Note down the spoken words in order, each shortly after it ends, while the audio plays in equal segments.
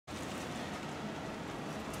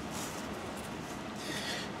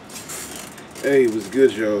Hey, what's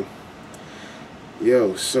good, Joe?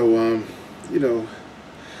 Yo, so you know,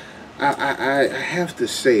 I have to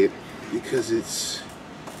say it because it's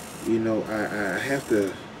I have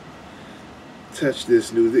to touch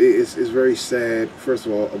this news. It's very sad. First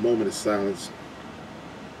of all, a moment of silence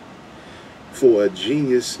for a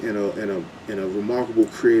genius and a remarkable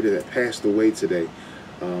creator that passed away today.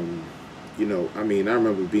 Um, I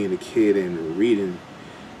remember being a kid and reading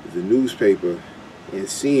the newspaper and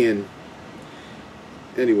seeing.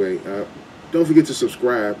 Anyway, don't forget to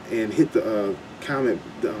subscribe and hit the comment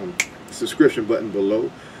subscription button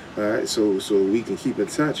below. All right, so we can keep in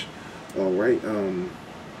touch. All right.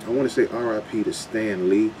 I want to say R.I.P. to Stan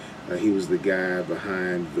Lee. He was the guy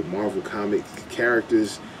behind the Marvel comic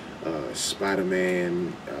characters,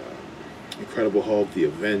 Spider-Man, Incredible Hulk, the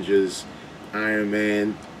Avengers, Iron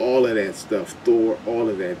Man, all of that stuff, Thor, all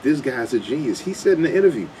of that. This guy's a genius. He said in the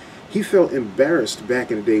interview, he felt embarrassed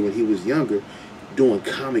back in the day when he was younger doing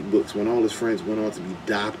comic books when all his friends went on to be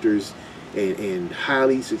doctors and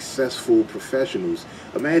highly successful professionals.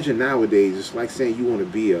 Imagine nowadays, it's like saying you want to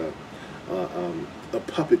be a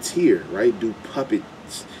puppeteer, right? Do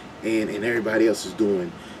puppets, and everybody else is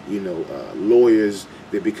doing, lawyers.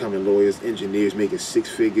 They're becoming lawyers, engineers, making six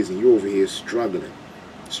figures, and you're over here struggling.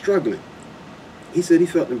 He said he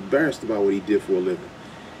felt embarrassed about what he did for a living.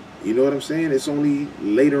 You know what I'm saying? It's only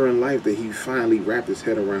later in life that he finally wrapped his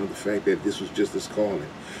head around the fact that this was just his calling.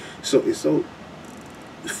 So it's so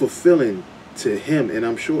fulfilling to him, and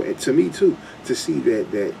I'm sure to me too, to see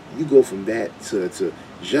that you go from that to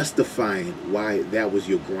justifying why that was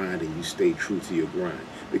your grind and you stay true to your grind.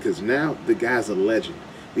 Because now the guy's a legend.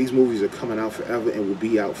 These movies are coming out forever and will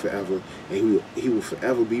be out forever, and he will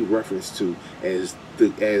forever be referenced to as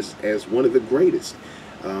one of the greatest.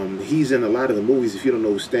 He's in a lot of the movies. If you don't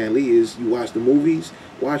know who Stan Lee is, you watch the movies,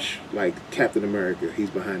 watch like Captain America.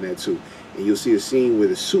 He's behind that too. And you'll see a scene where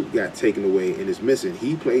the suit got taken away and is missing.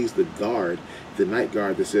 He plays the guard, the night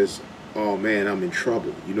guard that says, "Oh man, I'm in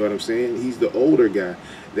trouble." You know what I'm saying? He's the older guy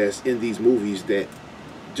that's in these movies that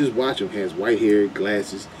just watch him. Has white hair,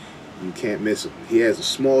 glasses. You can't miss him. He has a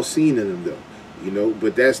small scene in him though,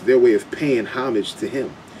 but that's their way of paying homage to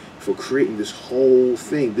him for creating this whole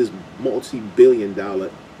thing, this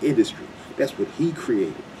multi-billion-dollar industry. That's what he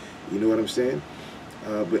created. You know what I'm saying?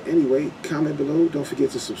 But anyway, comment below. Don't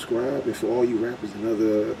forget to subscribe. And for all you rappers and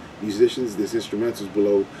other musicians, there's instrumentals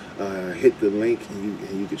below. Hit the link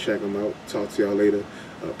and you can check them out. Talk to y'all later.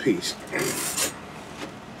 Peace.